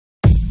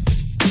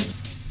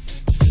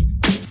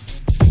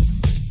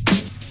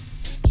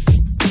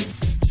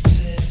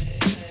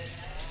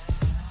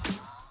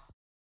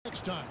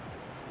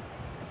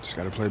Just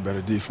got to play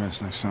better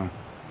defense next time.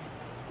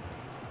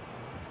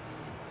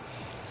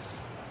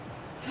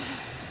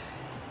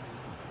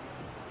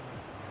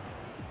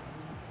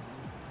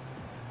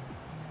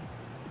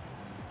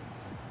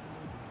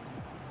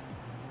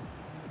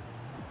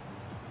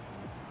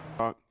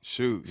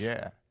 Shoes.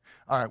 Yeah.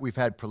 All right, we've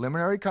had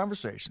preliminary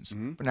conversations,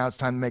 but now it's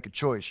time to make a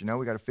choice. You know,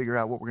 we got to figure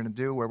out what we're going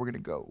to do, where we're going to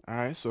go. All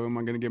right, so am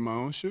I going to get my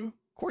own shoe?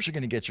 Of course you're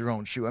going to get your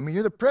own shoe. I mean,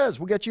 you're the prez.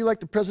 We'll get you like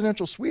the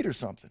presidential suite or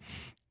something.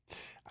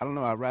 I don't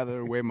know. I'd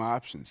rather weigh my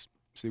options,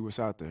 see what's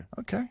out there.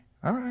 Okay.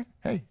 All right.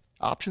 Hey,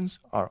 options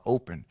are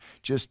open.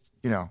 Just,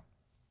 you know,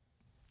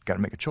 got to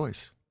make a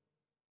choice.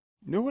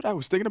 You know what I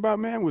was thinking about,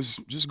 man,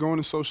 was just going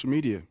to social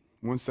media.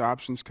 Once the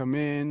options come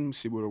in,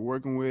 see what we're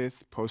working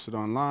with, post it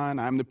online.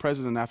 I'm the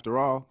president after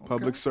all,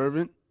 public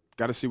servant.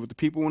 Got to see what the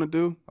people want to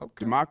do.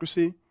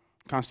 Democracy,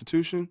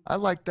 Constitution. I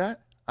like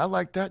that. I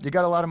like that. You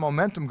got a lot of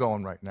momentum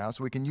going right now,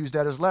 so we can use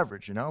that as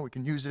leverage, you know? We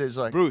can use it as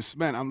like... Bruce,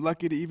 man, I'm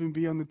lucky to even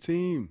be on the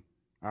team,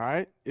 all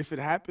right? If it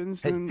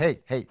happens, then...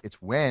 Hey,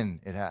 it's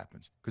when it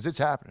happens, because it's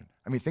happening.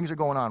 I mean, things are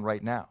going on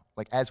right now.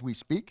 Like, as we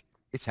speak,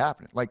 it's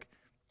happening. Like,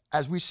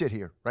 as we sit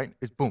here, right,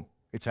 it's boom,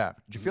 it's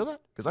happening. Did you feel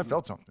that? Because I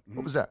felt something.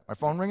 What was that? My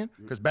phone ringing?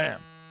 Because bam,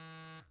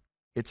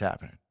 it's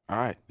happening. All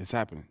right, it's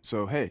happening.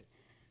 So, hey,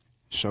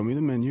 show me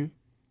the menu,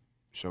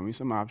 show me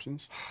some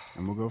options,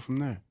 and we'll go from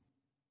there.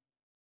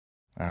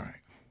 All right.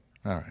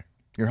 All right.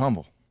 You're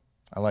humble.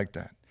 I like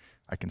that.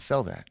 I can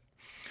sell that.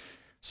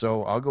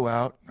 So I'll go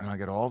out and I'll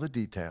get all the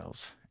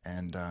details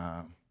and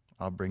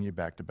I'll bring you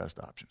back the best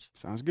options.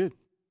 Sounds good.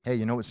 Hey,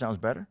 you know what sounds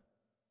better?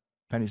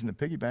 Pennies in the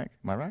piggy bank.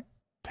 Am I right?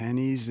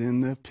 Pennies in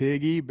the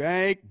piggy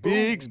bank.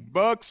 Big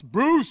bucks,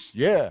 Bruce.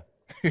 Yeah.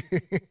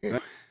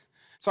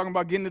 Talking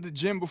about getting to the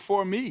gym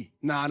before me.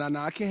 Nah.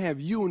 I can't have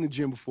you in the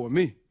gym before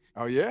me.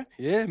 Oh, yeah?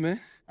 Yeah, man.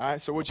 All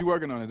right, so what you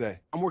working on today?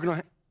 I'm working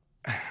on...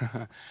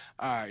 All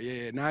right,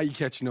 yeah, now you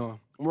catching on.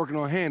 I'm working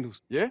on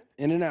handles. Yeah?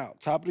 In and out.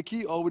 Top of the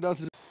key, all the way down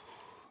to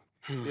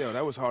the... Yo,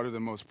 that was harder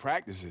than most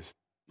practices.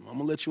 I'm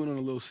gonna let you in on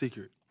a little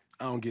secret.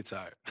 I don't get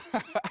tired.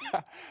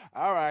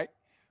 All right.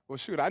 Well,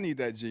 shoot, I need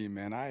that gene,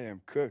 man. I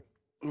am cooked.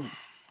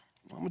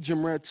 I'm a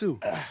gym rat,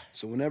 too.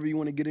 So whenever you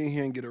want to get in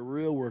here and get a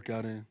real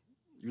workout in,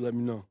 you let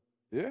me know.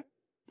 Yeah?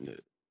 Yeah.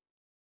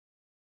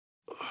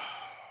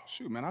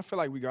 Shoot, man, I feel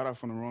like we got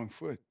off on the wrong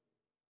foot.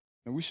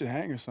 And we should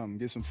hang or something,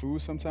 get some food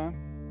sometime.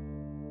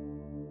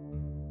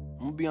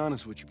 I'm gonna be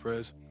honest with you,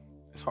 Prez.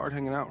 It's hard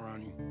hanging out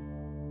around you.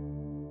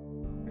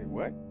 Hey,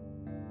 what?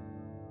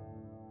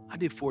 I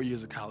did 4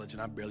 years of college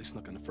and I barely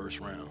snuck in the first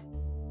round.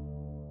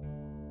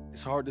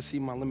 It's hard to see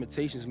my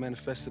limitations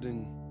manifested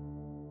in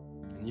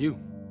you.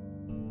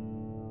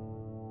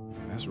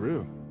 That's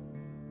real.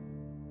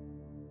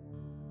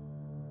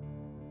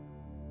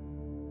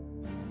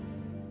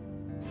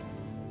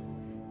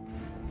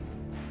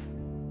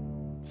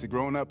 See,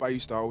 growing up, I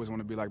used to always want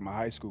to be like my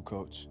high school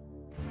coach.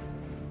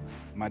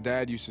 My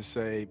dad used to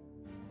say,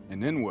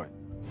 and then what?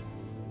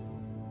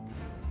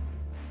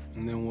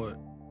 And then what?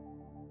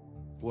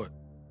 What?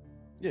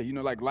 Yeah, you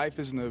know, like life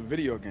isn't a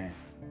video game.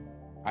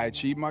 I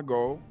achieved my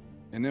goal,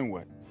 and then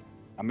what?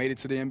 I made it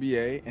to the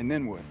NBA, and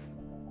then what?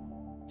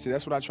 See,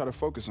 that's what I try to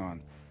focus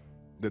on.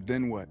 The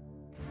then what?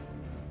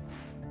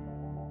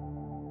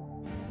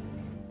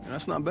 And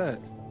that's not bad.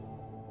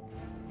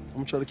 I'm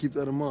gonna try to keep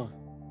that in mind.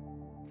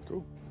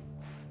 Cool.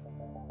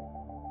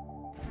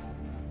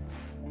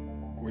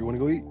 Where you wanna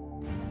go eat?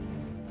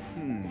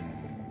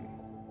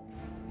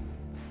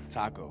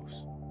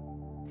 Tacos.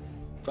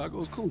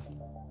 Tacos, cool.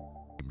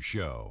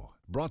 Show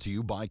brought to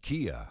you by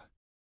Kia.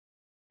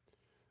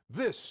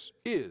 This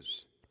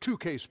is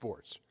 2K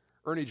Sports.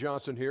 Ernie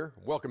Johnson here.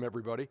 Welcome,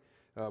 everybody.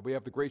 We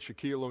have the great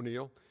Shaquille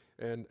O'Neal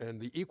and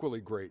the equally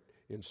great,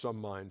 in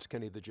some minds,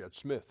 Kenny the Jet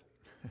Smith.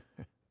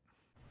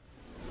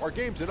 Our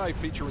game tonight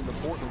featuring the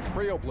Portland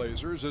Trail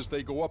Blazers as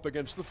they go up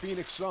against the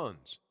Phoenix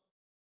Suns.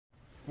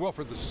 Well,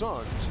 for the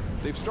Suns,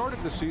 they've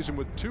started the season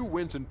with 2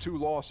 wins and 2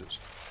 losses.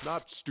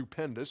 Not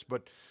stupendous,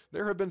 but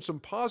there have been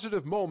some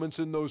positive moments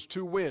in those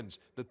 2 wins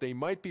that they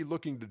might be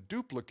looking to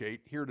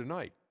duplicate here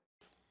tonight.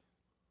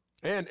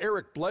 And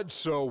Eric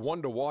Bledsoe,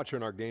 one to watch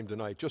in our game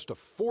tonight. Just a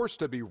force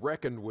to be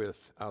reckoned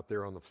with out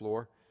there on the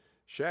floor.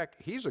 Shaq,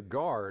 he's a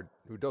guard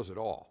who does it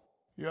all.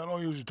 Yeah, I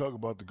don't usually talk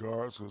about the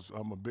guards because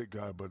I'm a big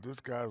guy, but this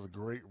guy's a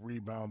great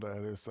rebounder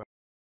at his side.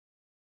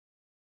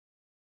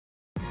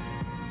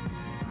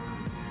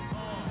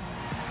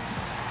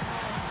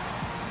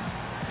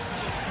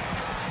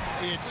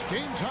 It's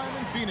game time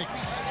in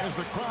Phoenix as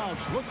the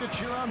crowds look to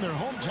cheer on their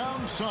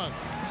hometown Suns.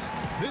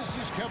 This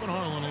is Kevin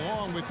Harlan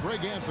along with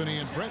Greg Anthony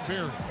and Brent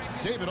Barry.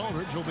 David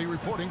Aldridge will be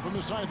reporting from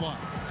the sidelines.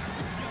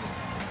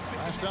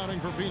 Last outing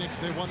for Phoenix,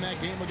 they won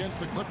that game against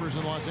the Clippers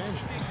in Los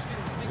Angeles.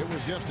 It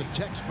was just a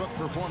textbook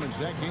performance.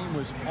 That game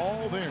was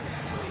all there.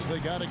 Once they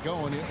got it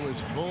going, it was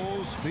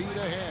full speed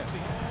ahead.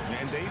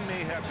 And they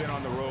may have been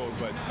on the road,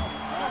 but...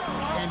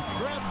 And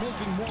Fred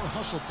making more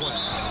hustle plays,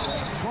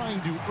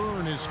 trying to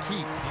earn his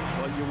keep.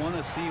 Well, you want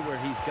to see where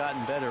he's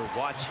gotten better.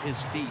 Watch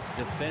his feet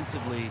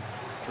defensively,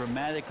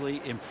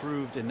 dramatically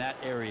improved in that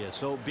area.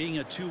 So being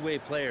a two-way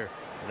player,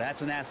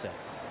 that's an asset.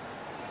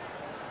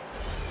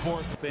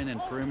 Fourth. Spin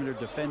and perimeter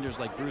defenders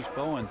like Bruce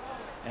Bowen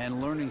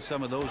and learning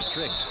some of those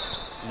tricks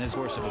in the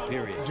course of a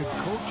period. Did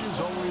coaches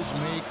always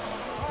make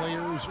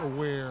players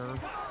aware of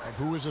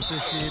who is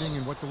officiating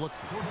and what to look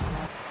for?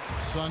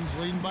 Suns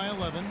leading by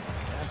 11.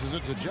 Passes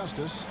it to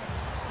Justice.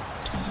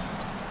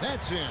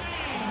 That's in.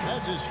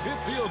 That's his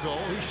 5th field goal.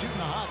 He's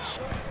shooting a hot.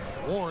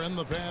 Warren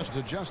the pass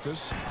to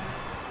Justice.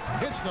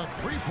 Hits the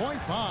three-point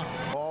bomb.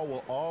 Ball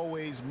will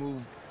always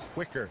move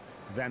quicker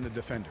than the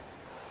defender.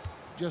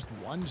 Just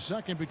 1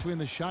 second between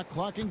the shot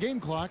clock and game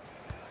clock.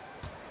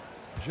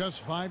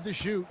 Just 5 to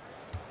shoot.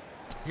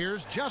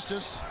 Here's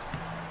Justice.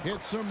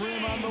 Hits some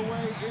rim on the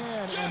way in,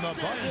 and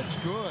the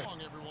bucket's good.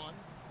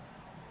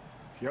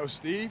 Yo,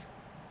 Steve.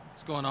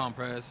 What's going on,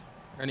 Prez?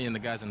 Ernie and the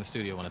guys in the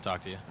studio want to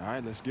talk to you. All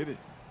right, let's get it.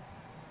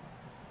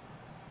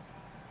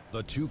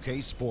 The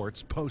 2K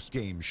Sports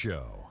postgame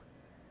show.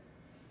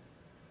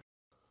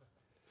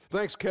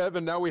 Thanks, Kev.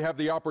 And now we have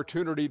the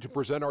opportunity to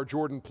present our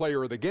Jordan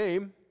Player of the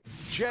Game,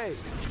 Jay.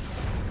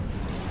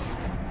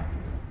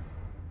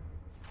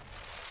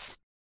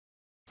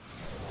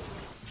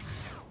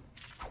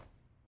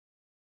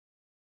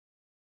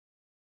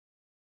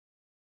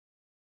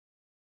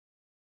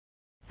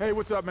 Hey,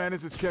 what's up, man?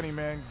 This is Kenny,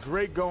 man.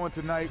 Great going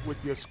tonight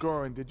with your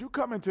scoring. Did you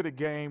come into the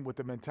game with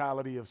the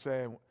mentality of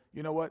saying,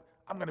 you know what,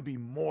 I'm going to be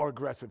more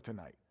aggressive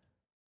tonight?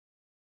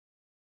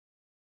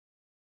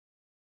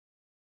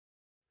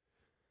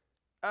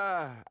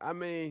 I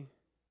mean,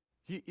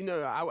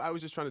 I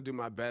was just trying to do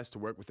my best to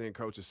work within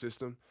coach's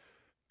system.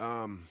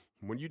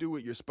 When you do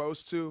what you're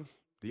supposed to,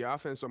 the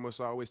offense almost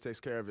always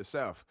takes care of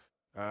itself,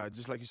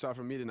 just like you saw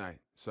from me tonight.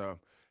 So,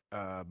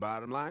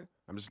 bottom line,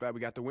 I'm just glad we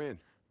got the win.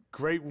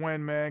 Great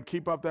win, man.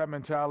 Keep up that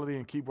mentality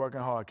and keep working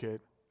hard,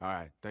 kid. All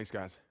right. Thanks,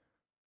 guys.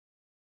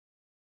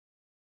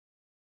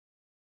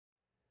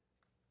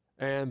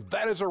 And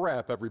that is a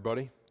wrap,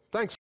 everybody.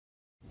 Thanks.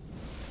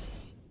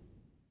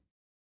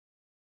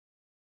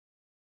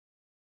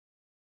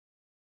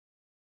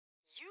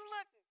 You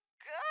look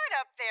good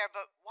up there,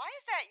 but why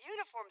is that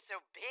uniform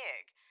so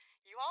big?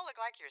 You all look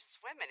like you're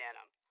swimming in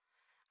them.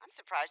 I'm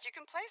surprised you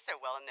can play so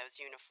well in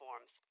those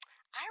uniforms.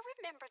 I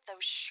remember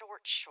those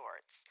short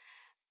shorts.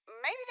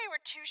 Maybe they were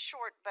too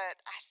short, but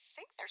I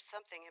think there's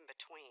something in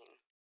between.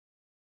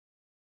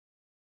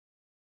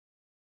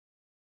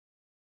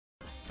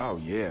 Oh,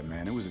 yeah,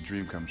 man. It was a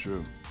dream come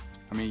true.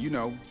 I mean,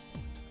 I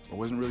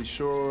wasn't really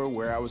sure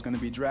where I was going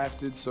to be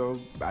drafted, so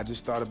I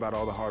just thought about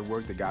all the hard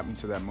work that got me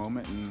to that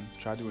moment and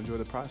tried to enjoy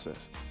the process.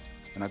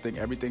 And I think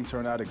everything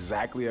turned out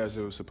exactly as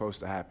it was supposed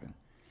to happen.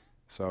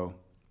 So,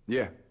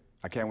 yeah,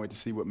 I can't wait to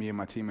see what me and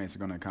my teammates are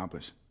going to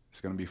accomplish.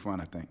 It's going to be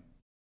fun, I think.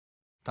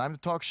 Time to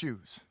talk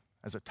shoes.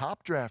 As a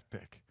top draft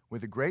pick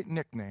with a great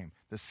nickname,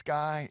 the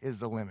sky is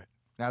the limit.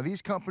 Now,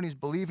 these companies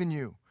believe in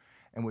you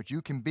and what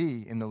you can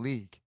be in the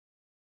league.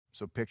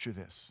 So picture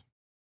this.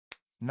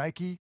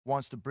 Nike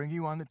wants to bring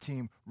you on the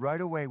team right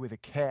away with a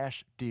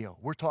cash deal.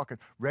 We're talking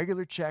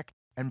regular check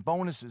and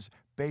bonuses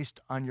based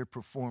on your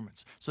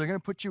performance. So they're going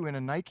to put you in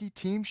a Nike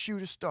team shoe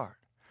to start.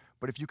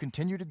 But if you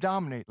continue to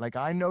dominate, like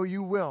I know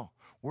you will,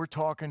 we're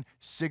talking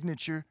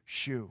signature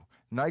shoe.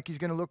 Nike's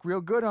going to look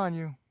real good on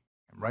you.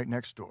 And right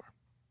next door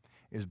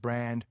is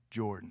brand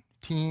Jordan,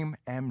 Team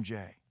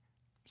MJ.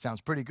 Sounds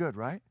pretty good,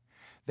 right?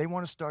 They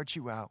want to start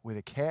you out with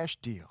a cash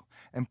deal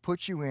and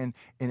put you in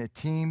a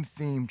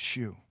team-themed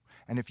shoe.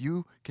 And if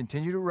you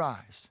continue to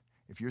rise,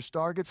 if your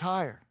star gets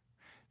higher,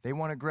 they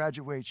want to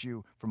graduate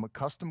you from a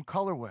custom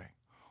colorway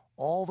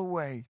all the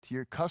way to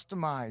your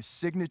customized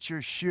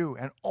signature shoe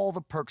and all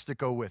the perks that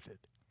go with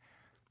it.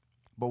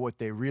 But what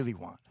they really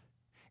want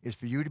is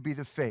for you to be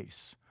the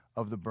face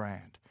of the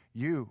brand.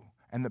 You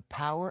and the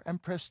power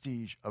and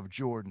prestige of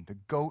Jordan, the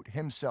GOAT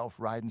himself,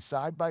 riding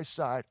side by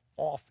side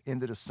off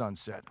into the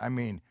sunset. I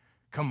mean,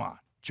 come on.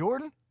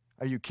 Jordan?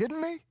 Are you kidding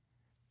me?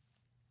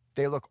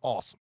 They look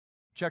awesome.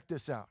 Check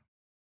this out.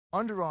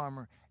 Under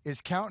Armour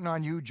is counting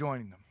on you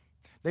joining them.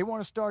 They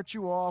want to start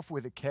you off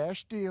with a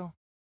cash deal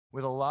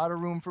with a lot of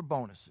room for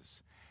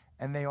bonuses.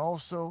 And they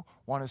also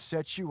want to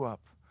set you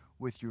up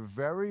with your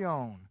very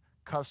own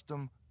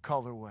custom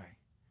colorway.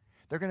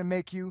 They're going to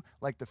make you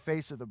like the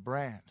face of the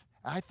brand.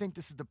 I think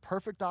this is the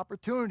perfect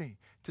opportunity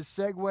to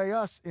segue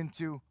us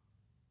into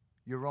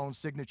your own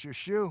signature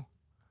shoe.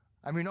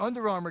 I mean,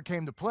 Under Armour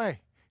came to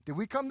play. Did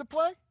we come to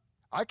play?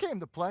 I came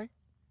to play.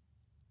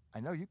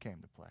 I know you came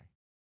to play.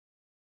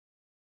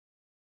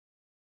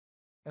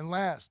 And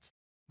last,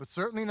 but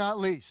certainly not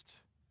least,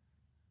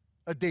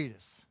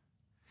 Adidas.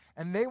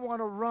 And they want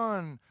to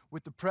run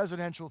with the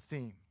presidential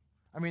theme.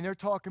 I mean, they're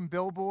talking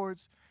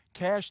billboards,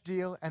 cash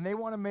deal, and they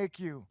want to make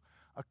you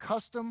a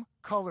custom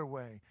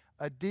colorway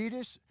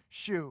Adidas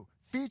shoe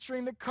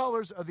featuring the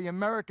colors of the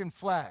American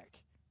flag.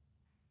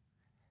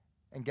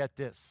 And get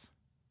this,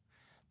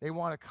 they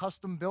want a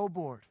custom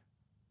billboard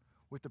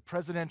with the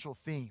presidential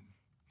theme.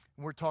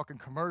 And we're talking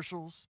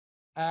commercials,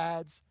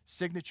 ads,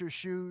 signature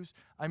shoes.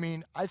 I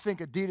mean, I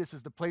think Adidas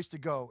is the place to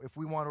go if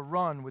we want to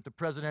run with the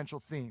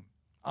presidential theme.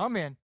 I'm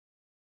in.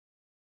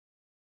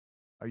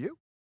 Are you?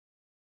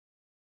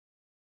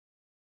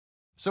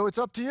 So it's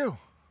up to you.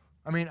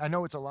 I mean, I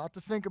know it's a lot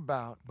to think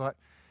about, but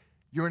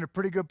you're in a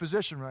pretty good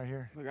position right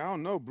here. Look, I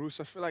don't know, Bruce.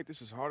 I feel like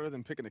this is harder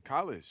than picking a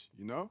college,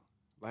 you know?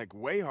 Like,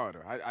 way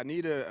harder. I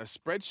need a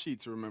spreadsheet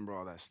to remember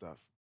all that stuff.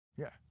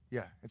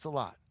 Yeah, it's a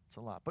lot. It's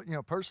a lot. But, you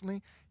know,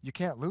 personally, you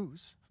can't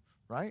lose,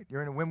 right?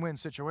 You're in a win-win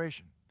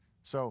situation.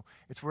 So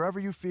it's wherever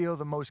you feel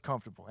the most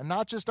comfortable, and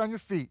not just on your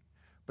feet,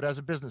 but as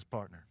a business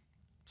partner.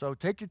 So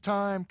take your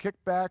time, kick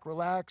back,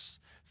 relax,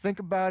 think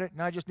about it,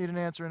 and I just need an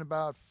answer in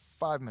about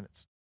 5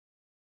 minutes.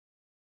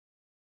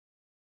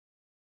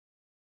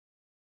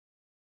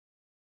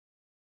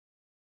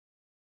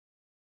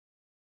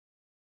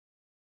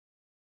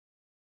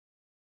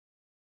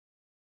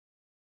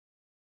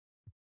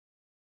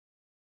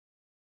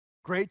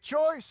 Great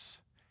choice.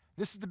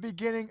 This is the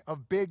beginning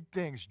of big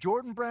things.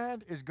 Jordan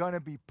Brand is going to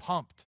be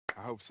pumped.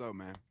 I hope so,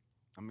 man.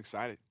 I'm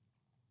excited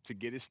to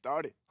get it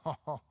started.